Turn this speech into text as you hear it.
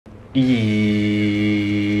It's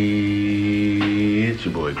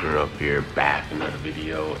your boy Girl up here, back with another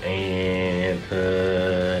video, and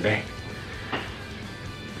today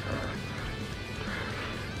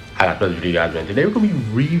I got another video, guys, man. Today we're gonna be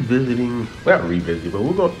revisiting, well, not revisiting, but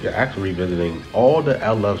we're gonna actually revisiting all the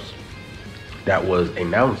LFs that was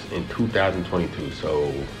announced in 2022.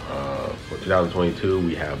 So for 2022,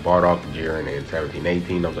 we have Bardock, Jiren, and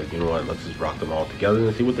 1718. I was like, you know what? Let's just rock them all together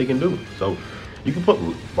and see what they can do. So you can put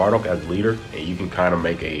Bardock as leader, and you can kind of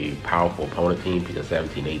make a powerful opponent team because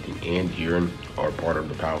 1718 and Jiren are part of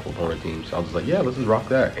the powerful opponent team. So I was just like, yeah, let's just rock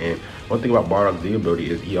that. And one thing about Bardock's Z ability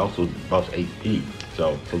is he also buffs HP.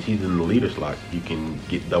 So since he's in the leader slot, you can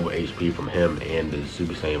get double HP from him and the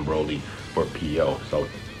Super Saiyan Broly for PO. So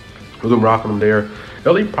we're gonna rock them there. The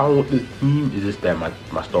only problem with this team is just that my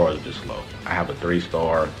stars are just low. I have a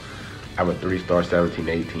 3-star. I have a 3-star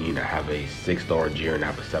 1718. I have a 6-star Jiren. I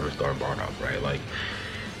have a 7-star Bardock, right? Like,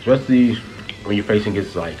 especially when you're facing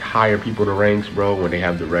against like higher people in the ranks, bro. When they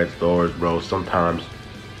have the red stars, bro. Sometimes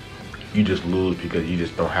you just lose because you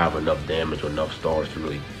just don't have enough damage or enough stars to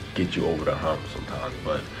really get you over the hump sometimes.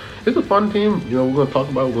 But it's a fun team. You know, we're gonna talk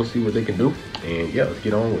about it. We'll see what they can do. And yeah, let's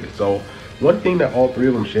get on with it. So one thing that all three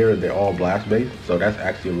of them share is they're all blast based, so that's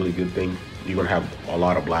actually a really good thing. You're gonna have a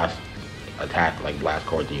lot of blast attack, like blast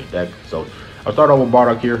cards in your deck. So I'll start off with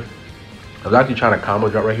Bardock here. I was actually trying to combo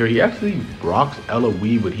drop right here. He actually rocks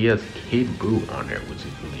LOE, but he has Kid Buu on there, which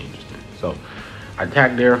is really interesting. So I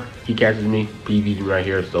attack there, he catches me, PVs me right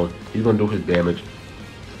here, so he's gonna do his damage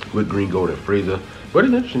with Green, Gold, and Frieza. But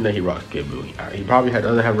it's interesting that he rocks Kid Buu. He probably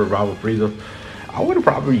doesn't have Revival Frieza. I would have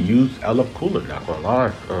probably used LF Cooler, not gonna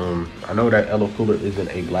lie. I know that LF Cooler isn't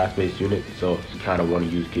a blast-based unit, so you kind of want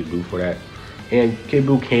to use Kid Buu for that. And Kid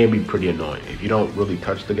Buu can be pretty annoying. If you don't really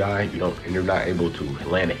touch the guy, and you're not able to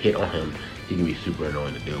land a hit on him, he can be super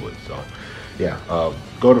annoying to deal with. So, yeah,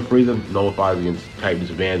 go to Frieza, nullifies against type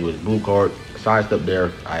disadvantage with his blue card. Sidestep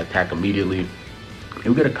there, I attack immediately.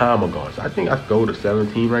 He'll get a combo going. So I think I go to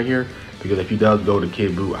 17 right here, because if he does go to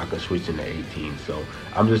Kid Buu, I can switch into 18. So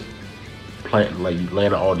I'm just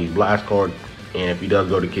landing all these blast cards, and if he does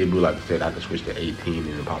go to Kid Buu, like I said, I can switch to 18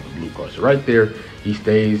 and then pop the blue card. So right there, he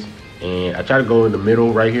stays, and I try to go in the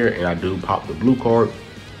middle right here, and I do pop the blue card.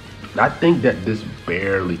 I think that this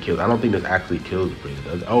barely kills. I don't think this actually kills the Frieza.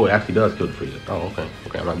 Does it? Oh, it actually does kill the Frieza. Oh, okay.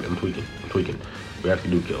 Okay, I'm tweaking. We actually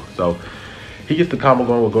do kill. So he gets the combo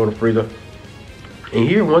going. We'll go to Frieza. And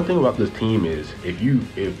here, one thing about this team is if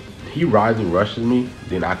he rising rushes me,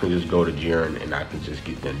 then I can just go to Jiren and I can just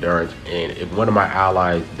get the endurance. And if one of my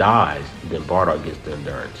allies dies, then Bardock gets the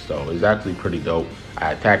endurance. So it's actually pretty dope.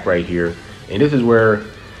 I attack right here, and this is where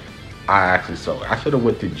I should have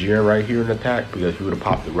went to Jiren right here and attack, because if he would have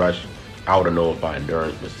popped the rush, I would have nullified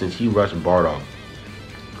endurance. But since he rushed Bardock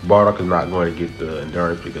is not going to get the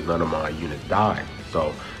endurance because none of my units died.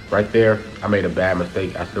 So right there, I made a bad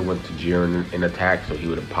mistake. I should have went to Jiren and attack, so he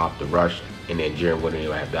would have popped the rush, and then Jiren wouldn't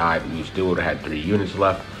even have died. We still would have had 3 units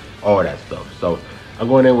left, all that stuff. So I'm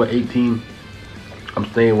going in with 18. I'm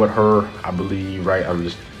staying with her, I believe, right? I'm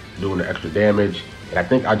just doing the extra damage. And I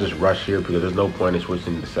think I just rush here because there's no point in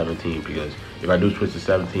switching to 17, because if I do switch to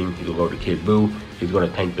 17, he's gonna go to Kid Buu. He's gonna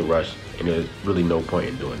tank the rush, and there's really no point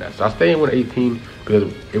in doing that. So I stay in with 18, because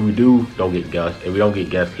if we don't get guessed, if we don't get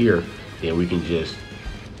guessed here, then we're just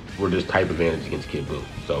type advantage against Kid Buu.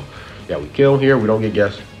 So yeah, we kill him here, we don't get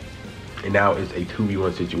guessed. And now it's a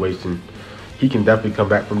 2v1 situation. He can definitely come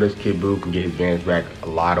back from this. Kid Buu can get his advantage back a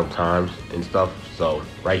lot of times and stuff. So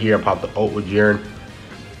right here, I pop the ult with Jiren.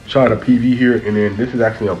 Try to PV here, and then this is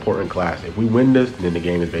actually an important class. If we win this, then the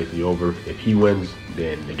game is basically over. If he wins,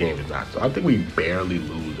 then the game is not. So I think we barely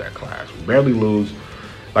lose that class. We barely lose.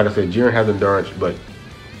 Like I said, Jiren has endurance, but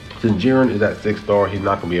since Jiren is at 6-star, he's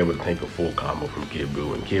not gonna be able to take a full combo from Kid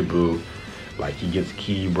Buu. And Kid Buu, like, he gets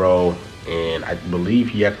key, bro. And I believe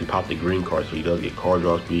he actually popped the green card, so he does get card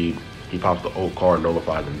draw speed. He pops the old card,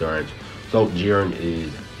 nullifies endurance. So Jiren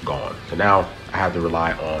is gone. So now I have to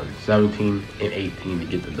rely on 17 and 18 to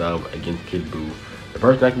get the dub against Kid Buu. The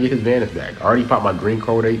person I can get his advantage back. I already popped my green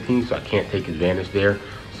card with 18, so I can't take advantage there.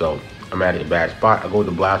 So I'm at a bad spot. I go with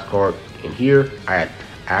the blast card, and here I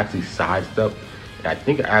actually sidestep. And I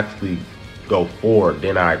think I actually go forward,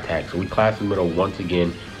 then I attack. So we class in the middle once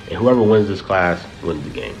again, and whoever wins this class wins the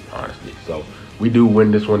game, honestly. So we do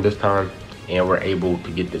win this one this time, and we're able to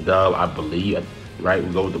get the dub, I believe. Right,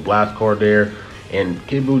 we go with the blast card there. And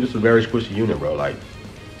Kid Buu just a very squishy unit, bro. Like,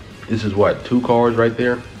 this is what, 2 cards right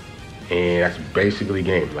there? And that's basically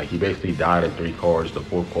game. Like, he basically died in 3 cards. The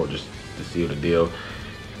 4th card just to seal the deal.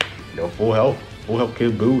 You know, full health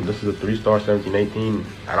Kid Buu. This is a 3-star 1718.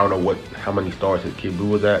 I don't know how many stars his Kid Buu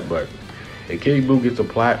was at, but if Kid Buu gets a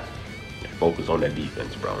plat, focus on that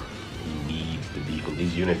defense, bro. He needs the defense.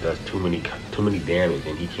 These units does too many damage,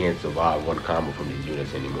 and he can't survive one combo from these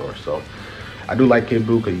units anymore. So I do like Kid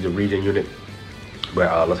Buu because he's a regen unit.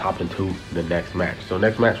 But let's hop into the next match. So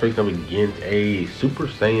next match facing up against a Super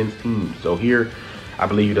Saiyan team. So here, I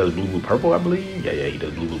believe he does blue purple. I believe, yeah, he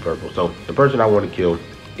does blue purple. So the person I want to kill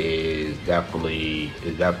is definitely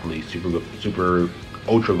super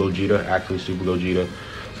Ultra Gogeta. Actually, Super Gogeta.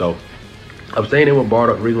 So I'm staying in with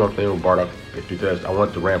Bardock. The reason why I'm staying with Bardock is because I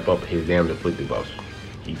want to ramp up his damage inflicted buffs.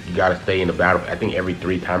 You gotta stay in the battle. I think every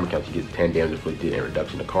 3 timer counts he gets 10 damage inflicted and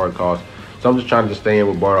reduction to card cost. So I'm just trying to stay in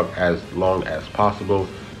with Bardock as long as possible.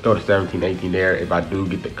 Go to 17, 18 there. If I do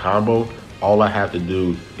get the combo, all I have to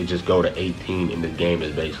do is just go to 18 and the game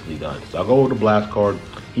is basically done. So I'll go with the blast card.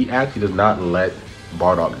 He actually does not let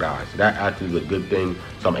Bardock die. So that actually is a good thing.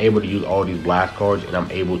 So I'm able to use all these blast cards and I'm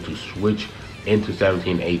able to switch into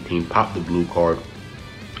 17, 18, pop the blue card.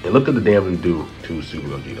 And look at the damage we do to Super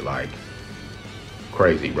Gogeta. Like,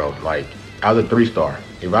 crazy, bro. Like, I was a 3-star.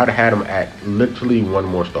 If I'd have had him at literally 1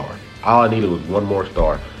 more star, all I needed was 1 more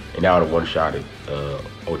star, and I would have one-shotted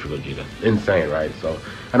Ultra Gogeta. Insane, right? So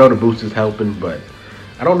I know the boost is helping, but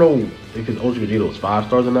I don't know if his Ultra Gogeta was 5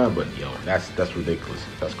 stars or not. But yo, that's ridiculous.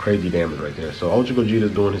 That's crazy damage right there. So Ultra Gogeta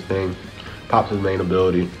is doing his thing, pops his main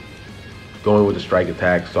ability, going with the strike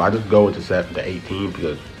attack. So I just go into the 18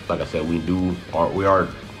 because, like I said, we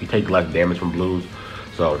take less damage from blues.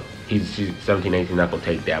 So he's 17, 18, not gonna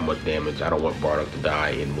take that much damage. I don't want Bardock to die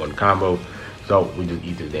in one combo. So we just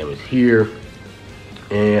eat this damage here.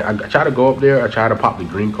 And I try to go up there. I try to pop the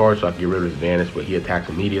green card so I can get rid of his vanish, but he attacks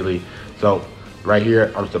immediately. So right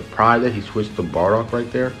here, I'm surprised that he switched to Bardock right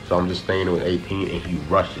there. So I'm just staying with 18 and he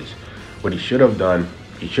rushes. What he should have done,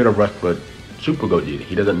 he should have rushed with Super Gogeta.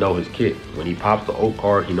 He doesn't know his kit. When he pops the ult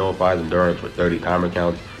card, he nullifies endurance with 30 timer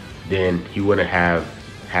counts. Then he wouldn't have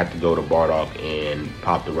had to go to Bardock and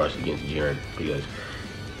pop the rush against Jiren because,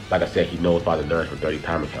 like I said, he nullifies endurance for 30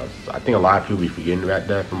 timer counts. So I think a lot of people be forgetting about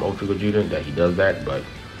that from Ultra Gogeta, that he does that, but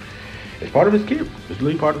it's part of his kit. It's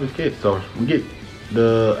really part of his kit. So we get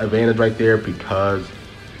the advantage right there because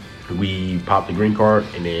we popped the green card,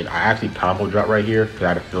 and then I actually combo dropped right here because I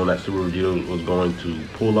had a feeling that Super Vegeta was going to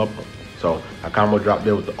pull up. So I combo dropped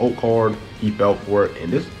there with the ult card. He fell for it, and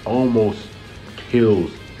this almost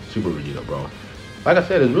kills Super Vegeta, bro. Like I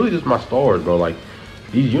said, it's really just my stars, bro. Like,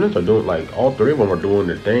 these units are doing, like, all 3 of them are doing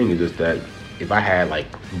their thing. It's just that if I had, like,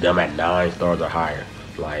 them at 9 stars or higher,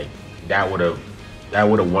 like, that would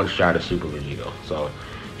have one-shot a Super Vegeta. So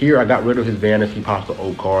here I got rid of his vanish. He pops the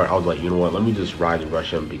ult card. I was like, you know what, let me just ride and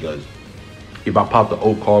rush him because if I pop the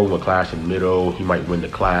ult card with a clash in the middle, he might win the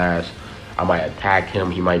clash. I might attack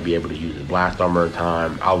him. He might be able to use his blast armor in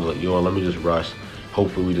time. I was like, yo, let me just rush.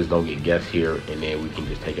 Hopefully we just don't get guessed here, and then we can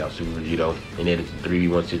just take out Super Vegeta, and then it's a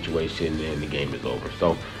 3v1 situation, and the game is over.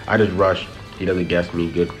 So I just rushed. He doesn't guess me.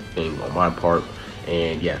 Good thing on my part.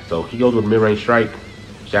 And yeah, so he goes with mid-range strike.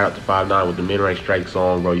 Shout out to 5'9" with the mid-range strike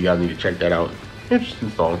song, bro. You guys need to check that out. Interesting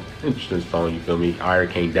song, you feel me? Iron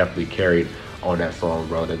King definitely carried on that song,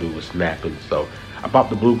 bro. That dude was snapping. So I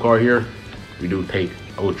popped the blue card here. We do take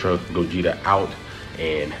Ultra Gogeta out,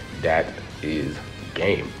 and that is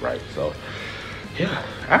game, right? So yeah,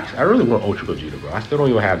 actually, I really want Ultra Gogeta, bro. I still don't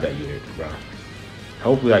even have that unit, bro.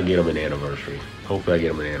 Hopefully I get him an anniversary.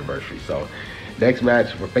 So next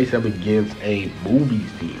match, we're facing up against a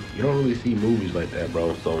movies team. You don't really see movies like that,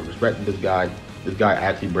 bro. So respecting this guy. This guy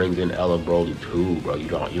actually brings in Ella Broly too, bro. You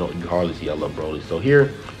hardly see Ella Broly. So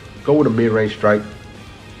here, go with a mid-range strike.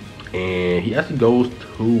 And he actually goes to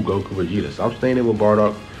Goku Vegeta. So I'm staying in with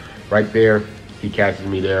Bardock right there. He catches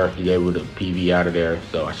me there. He's able to PV out of there.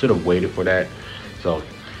 So I should have waited for that. So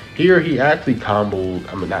here he actually combos.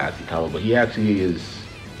 I mean, not actually combo, but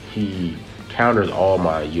he counters all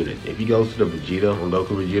my units. If he goes to the Vegeta on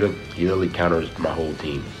Goku Vegeta, he literally counters my whole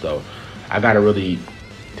team. So I gotta really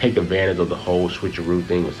take advantage of the whole switcheroo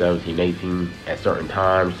thing with 17, 18 at certain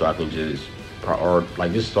times, so I can just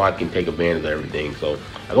just so I can take advantage of everything. So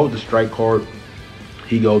I go with the strike card.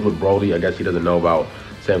 He goes with Broly. I guess he doesn't know about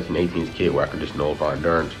 17, 18's kit where I can just nullify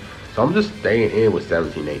endurance. So I'm just staying in with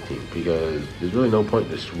 17, 18 because there's really no point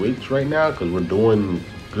to switch right now because we're doing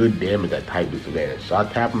good damage at type disadvantage. So I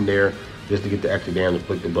tap him there just to get the extra damage,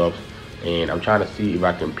 inflicted buffs, and I'm trying to see if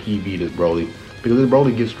I can PV this Broly because this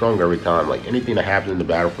Broly gets stronger every time. Like anything that happens in the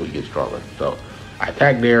battlefield, he gets stronger. So I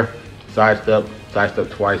attack there, sidestep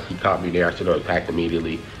twice. He caught me there. I should have attacked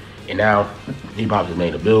immediately, and now he pops his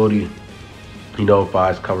main ability. He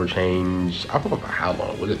nullifies cover change. I don't know for how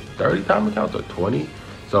long. Was it 30 timer counts or 20?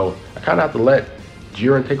 So I kind of have to let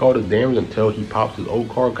Jiren take all this damage until he pops his old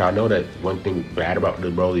card. Cause I know that one thing bad about the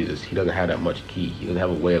Broly is he doesn't have that much ki. He doesn't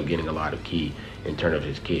have a way of getting a lot of ki in turn of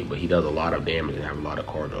his kit, but he does a lot of damage and have a lot of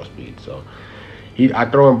card draw speed. So I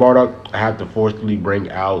throw in Bardock. I have to forcefully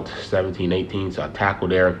bring out 17, 18. So I tackle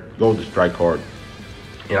there, go with the strike card,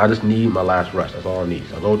 and I just need my last rush. That's all I need.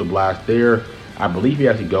 So I go with the blast there. I believe he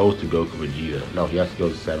actually goes to Goku Vegeta. No, he has to go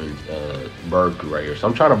to 7 Berg right here. So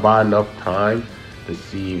I'm trying to buy enough time to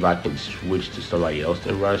see if I can switch to somebody else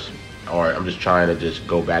in rush, or I'm just trying to just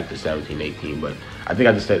go back to 17, 18. But I think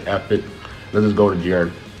I just said F it. Let's just go to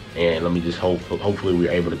Jiren, and let me just hopefully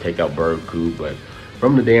we're able to take out Berg-Ku. But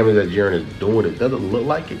from the damage that Jiren is doing, it doesn't look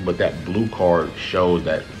like it, but that blue card shows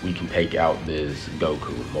that we can take out this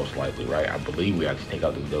Goku, most likely, right? I believe we actually take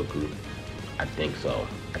out this Goku. I think so.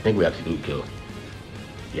 I think we actually do kill.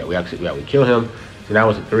 Yeah, we kill him. So now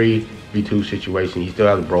it's a 3v2 situation. He still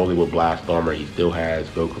has Broly with Blast Armor. He still has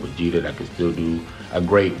Goku Vegeta that can still do a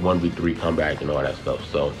great 1v3 comeback and all that stuff.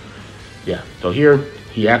 So yeah, so here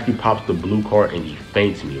he actually pops the blue card and he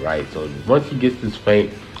feints me, right? So once he gets this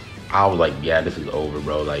feint, I was like, yeah, this is over,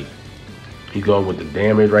 bro. Like, he's going with the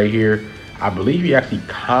damage right here. I believe he actually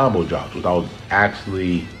combo drops, which I was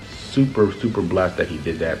actually super blessed that he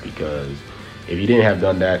did that, because if he didn't have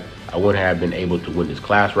done that, I wouldn't have been able to win this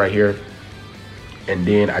class right here. And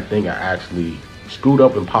then I think I actually screwed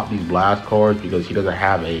up and popped these blast cards because he doesn't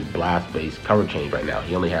have a blast based cover change right now.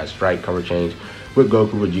 He only has strike cover change with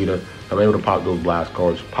Goku Vegeta. I'm able to pop those blast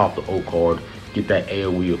cards, pop the O card, get that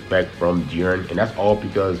AoE effect from Jiren, and that's all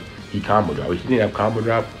because he combo dropped. If he didn't have combo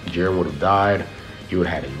drop, Jiren would have died. He would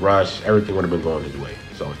have had his rush. Everything would have been going his way.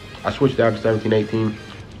 So I switched down to 17, 18.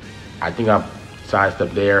 I think I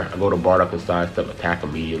sidestep there. I go to Bardock and sidestep, attack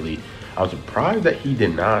immediately. I was surprised that he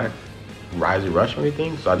did not rise and rush or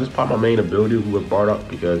anything. So I just popped my main ability with Bardock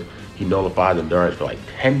because he nullifies endurance for like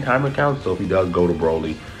 10 timer counts. So if he does go to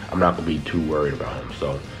Broly, I'm not going to be too worried about him.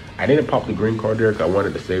 So I didn't pop the green card there because I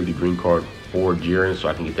wanted to save the green card for Jiren so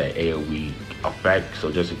I can get that AoE effect.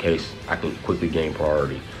 So just in case I can quickly gain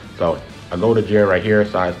priority. So I go to Jiren right here,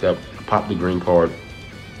 sidestep, pop the green card,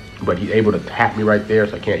 but he's able to tap me right there,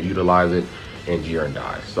 so I can't utilize it, and Jiren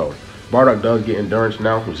dies. So Bardock does get endurance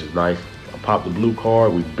now, which is nice. I pop the blue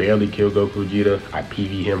card, we barely kill Goku Vegeta. I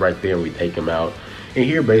PV him right there, we take him out. And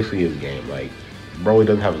here basically is game. Like, Broly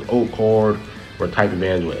doesn't have his ult card. We're type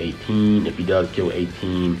advantage with 18. If he does kill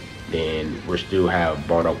 18, then we still have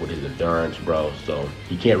Bardock with his endurance, bro. So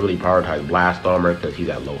he can't really prioritize blast armor because he's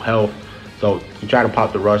at low health. So he tried to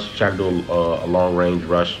pop the rush, tried to do a long range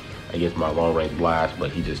rush against my long range blast,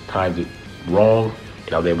 but he just timed it wrong,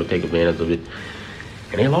 and I was able to take advantage of it.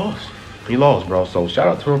 And they lost. He lost, bro. So shout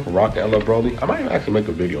out to him for rocking I Love Broly. I might actually make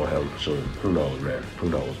a video on him soon. Who knows, man? Who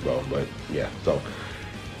knows, bro? But yeah, so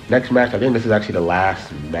next match, I think this is actually the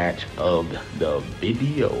last match of the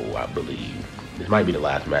video, I believe. This might be the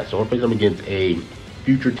last match. So we're facing him against a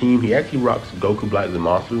future team. He actually rocks Goku Black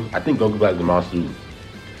Zamasu. I think Goku Black Zamasu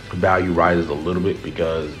value rises a little bit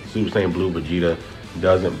because Super Saiyan Blue Vegeta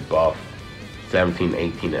doesn't buff 17,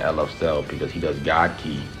 18 and LF Cell because he does God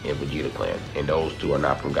Ki and Vegeta Clan, and those two are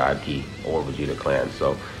not from God Ki or Vegeta Clan.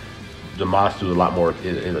 So Zamasu is a lot more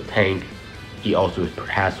is a tank. He also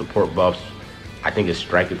has support buffs. I think his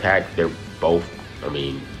strike attack, they're both, I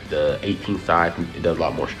mean, the 18 side, it does a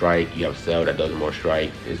lot more strike. You have Cell that does more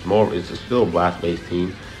strike. It's still a blast based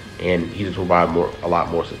team, and he just provides a lot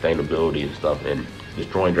more sustainability and stuff. And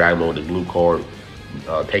destroying Dragon Ball with his blue card,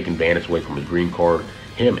 taking Bandits away from his green card.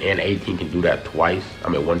 Him and 18 can do that twice,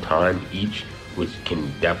 one time each, which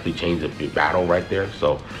can definitely change the battle right there.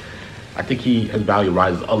 So I think his value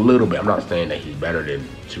rises a little bit. I'm not saying that he's better than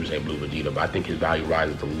Super Saiyan Blue Vegeta, but I think his value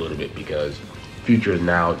rises a little bit because Future is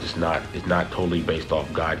now just not totally based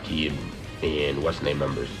off God Ki and what's name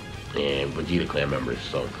members and Vegeta Clan members.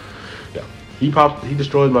 So yeah, he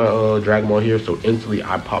destroys my Dragon Ball here. So instantly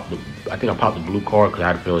I popped the blue card because I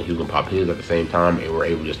had a feeling he was gonna pop his at the same time, and we're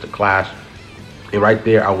able just to clash. And right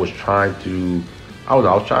there, I was trying to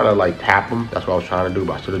like tap him. That's what I was trying to do,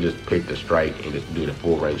 but I should have just picked the strike and just do the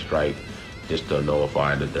full range strike just to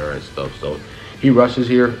nullify the endurance stuff. So he rushes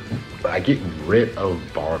here, but I get rid of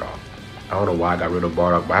Bardock. I don't know why I got rid of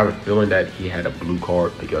Bardock, but I have a feeling that he had a blue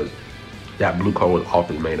card because that blue card was off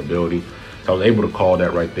his main ability. So I was able to call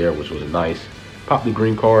that right there, which was nice. Pop the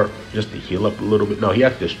green card just to heal up a little bit. No, he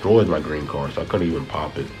actually destroyed my green card, so I couldn't even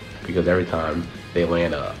pop it because every time they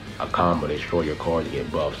land a combo, they destroy your card to get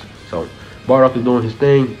buffs. So Bardock is doing his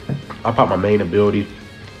thing. I pop my main ability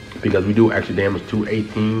because we do extra damage to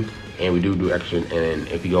 18, and we do extra, and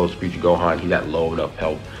if he goes Future Gohan, he's at low enough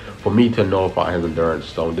health for me to nullify his endurance.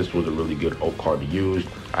 So this was a really good ult card to use.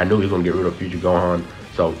 I knew he was gonna get rid of Future Gohan,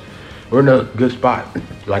 so we're in a good spot.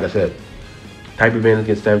 Like I said, type advantage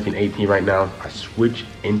gets 17, 18 right now. I switch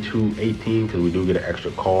into 18 because we do get an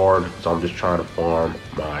extra card. So I'm just trying to farm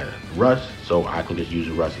my Russ so I can just use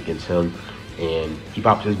the Russ against him. And he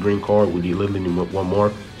pops his green card. We literally need one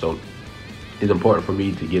more. So it's important for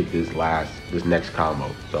me to get this next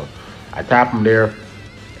combo. So I tap him there.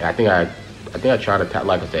 And I think I try to tap,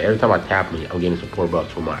 like I said, every time I tap him, I'm getting support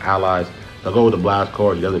buffs from my allies. So I go with the blast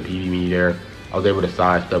card. He doesn't PV me there. I was able to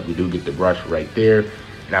sidestep. We do get the brush right there.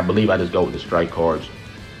 And I believe I just go with the strike cards.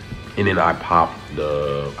 And then I pop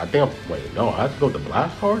the, I have to go with the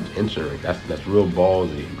blast cards? Instant. That's real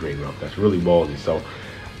ballsy, Green Rough. That's really ballsy. So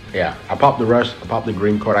yeah, I pop the rush, I pop the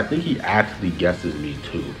green card. I think he actually guesses me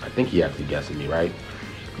too. I think he actually guesses me, right?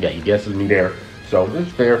 Yeah, he guesses me there. So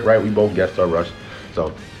it's fair, right? We both guessed our rush.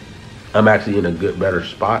 So I'm actually in a better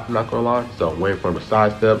spot, I'm not gonna lie. So I'm waiting for him to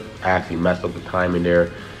sidestep. I actually messed up the timing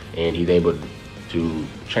there, and he's able to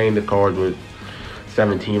chain the cards with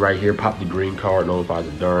 17 right here, pop the green card, notifies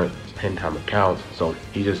endurance, 10 time accounts. So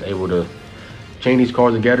he's just able to chain these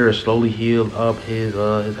cards together and slowly heal up his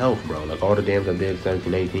health, bro. Like all the damage I did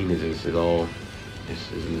 17, 18 is all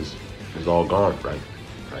gone, right?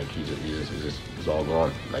 Like it's all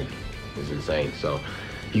gone. Like it's insane. So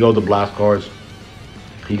he goes to blast cards.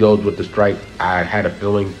 He goes with the strike. I had a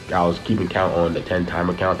feeling I was keeping count on the 10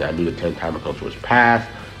 timer count, that I knew the 10 timer count was passed,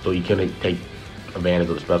 so he couldn't take advantage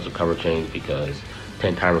of the special cover change because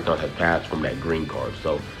 10 timer count had passed from that green card.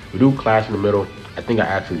 So we do clash in the middle. I think I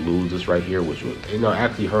actually lose this right here, which would,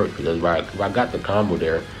 actually hurt, because if I got the combo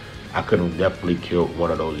there, I could have definitely killed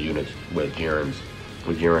one of those units with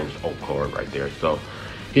Jiren's ult card right there. So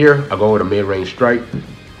here I go with a mid-range strike.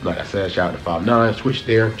 Like I said, shout out to 5'9", switch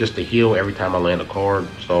there just to heal every time I land a card.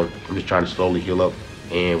 So I'm just trying to slowly heal up,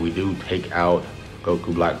 and we do take out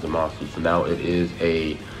Goku Black Zamasu. So now it is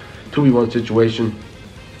a 2v1 situation.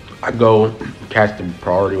 I go catch the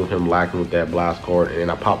priority with him lacking with that blast card, and then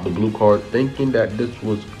I pop the blue card thinking that this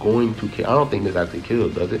was going to kill. I don't think this actually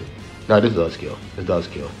kills, does it? No, this does kill. This does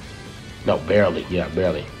kill. No, barely. Yeah,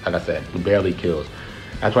 barely. Like I said, it barely kills.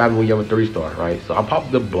 That's what happens when you have a 3-star, right? So I pop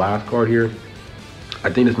the blast card here. I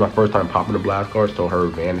think this is my first time popping the blast card, so her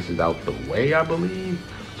advantage is out the way, I believe.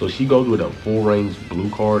 So she goes with a full range blue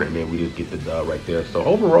card, and then we just get the dub right there. So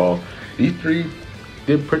overall, these three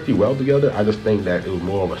did pretty well together. I just think that it was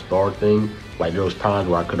more of a star thing. Like there was times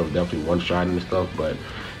where I could have definitely one-shot and stuff, but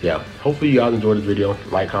yeah, hopefully you guys enjoyed this video.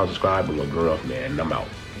 Like, comment, subscribe, and we'll grow up, man, and I'm out.